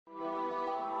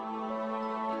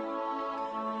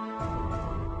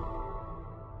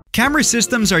Camera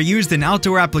systems are used in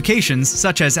outdoor applications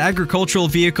such as agricultural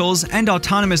vehicles and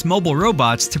autonomous mobile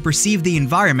robots to perceive the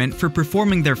environment for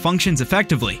performing their functions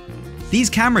effectively. These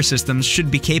camera systems should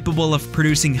be capable of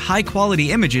producing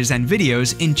high-quality images and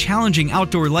videos in challenging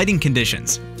outdoor lighting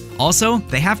conditions. Also,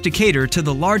 they have to cater to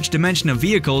the large dimension of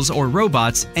vehicles or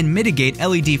robots and mitigate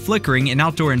LED flickering in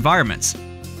outdoor environments.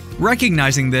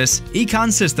 Recognizing this,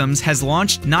 Econ Systems has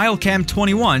launched NILECAM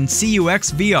 21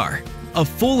 CUX VR, a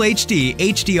full HD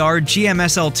HDR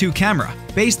GMSL2 camera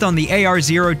based on the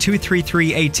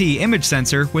AR0233AT image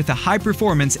sensor with a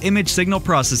high-performance image signal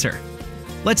processor.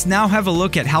 Let's now have a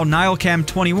look at how NILECAM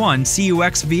 21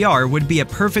 CUX VR would be a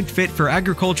perfect fit for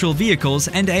agricultural vehicles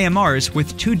and AMRs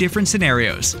with two different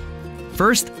scenarios.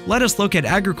 First, let us look at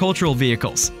agricultural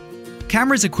vehicles.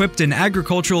 Cameras equipped in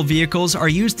agricultural vehicles are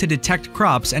used to detect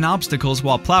crops and obstacles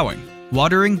while plowing,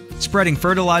 watering, spreading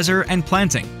fertilizer, and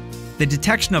planting. The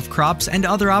detection of crops and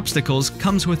other obstacles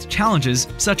comes with challenges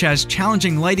such as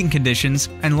challenging lighting conditions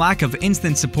and lack of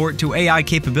instant support to AI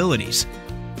capabilities.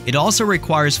 It also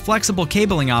requires flexible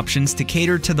cabling options to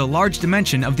cater to the large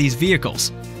dimension of these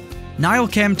vehicles.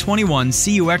 NILECAM 21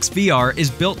 CUX VR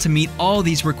is built to meet all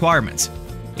these requirements.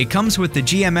 It comes with the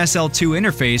GMSL2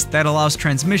 interface that allows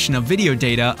transmission of video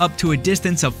data up to a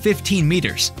distance of 15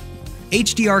 meters.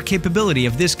 HDR capability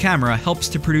of this camera helps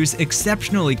to produce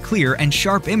exceptionally clear and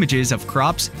sharp images of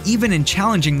crops even in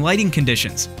challenging lighting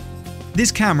conditions. This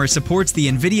camera supports the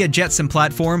NVIDIA Jetson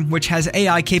platform, which has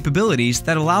AI capabilities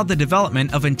that allow the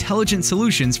development of intelligent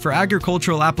solutions for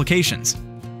agricultural applications.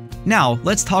 Now,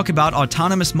 let's talk about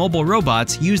autonomous mobile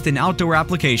robots used in outdoor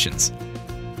applications.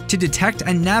 To detect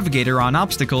and navigate around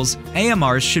obstacles,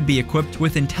 AMRs should be equipped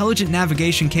with intelligent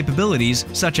navigation capabilities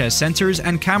such as sensors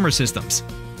and camera systems.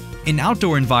 In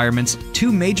outdoor environments,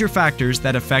 two major factors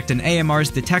that affect an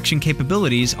AMR's detection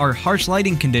capabilities are harsh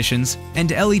lighting conditions and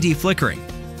LED flickering.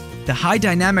 The high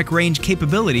dynamic range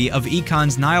capability of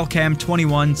Econ's NILECAM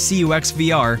 21 CUX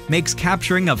VR makes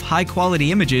capturing of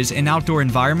high-quality images in outdoor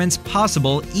environments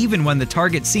possible even when the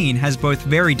target scene has both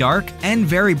very dark and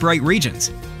very bright regions.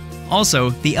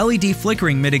 Also, the LED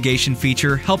Flickering Mitigation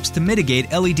feature helps to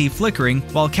mitigate LED flickering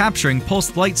while capturing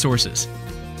pulsed light sources.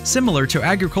 Similar to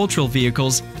agricultural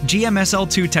vehicles,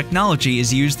 GMSL2 technology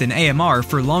is used in AMR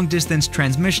for long-distance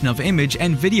transmission of image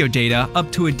and video data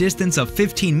up to a distance of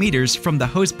 15 meters from the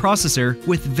host processor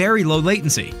with very low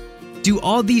latency. Do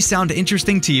all these sound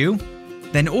interesting to you?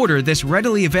 Then order this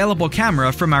readily available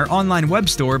camera from our online web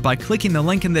store by clicking the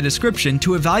link in the description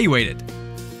to evaluate it.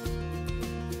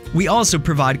 We also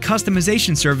provide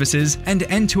customization services and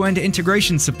end-to-end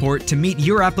integration support to meet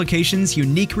your application's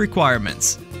unique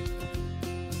requirements.